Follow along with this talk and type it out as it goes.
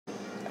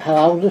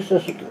Hello, this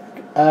is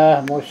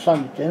my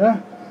son's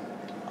dinner.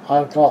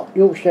 I've got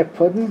Yorkshire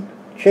pudding,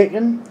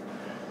 chicken,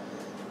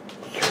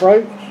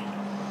 sprouts,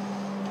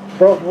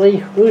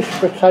 broccoli, roast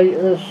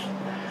potatoes,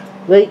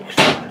 leeks,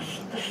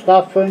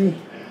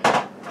 stuffing.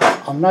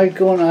 I'm now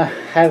going to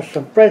have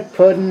some bread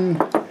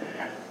pudding,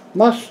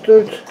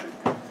 mustard,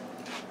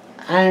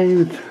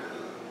 and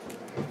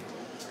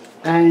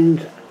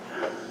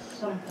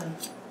Something.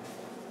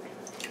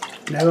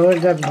 no, I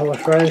haven't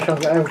horseradish.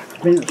 I've got to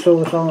have mint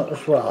sauce on it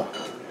as well.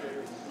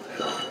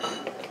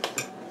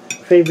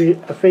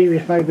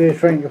 Phoebe's maybe a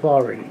drink of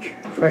orange,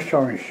 fresh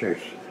orange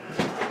juice.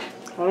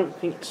 I don't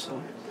think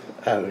so.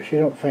 Oh, she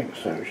don't think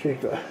so. She's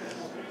got.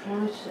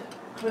 What is it?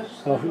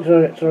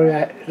 Oh, sorry,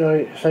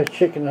 it says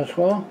chicken as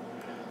well.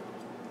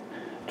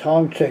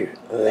 Time to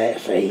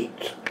let's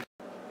eat.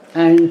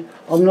 And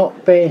I'm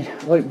not being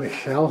like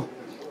Michelle.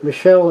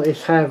 Michelle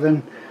is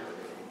having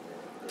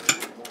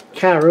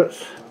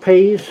carrots,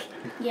 peas,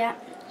 Yeah,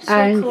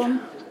 and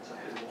corn.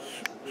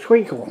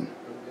 sweet corn.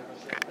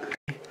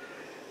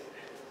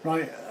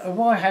 Right,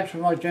 what I had for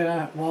my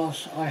dinner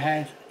was I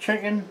had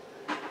chicken,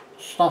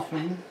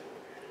 stuffing,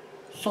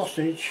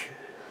 sausage,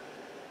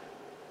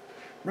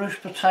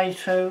 roast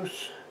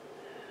potatoes,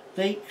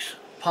 leeks,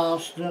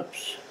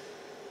 parsnips,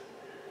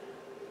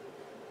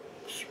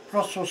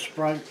 Brussels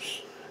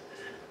sprouts,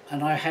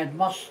 and I had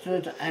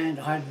mustard and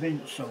I had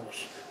mint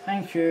sauce.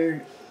 Thank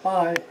you.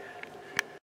 Bye.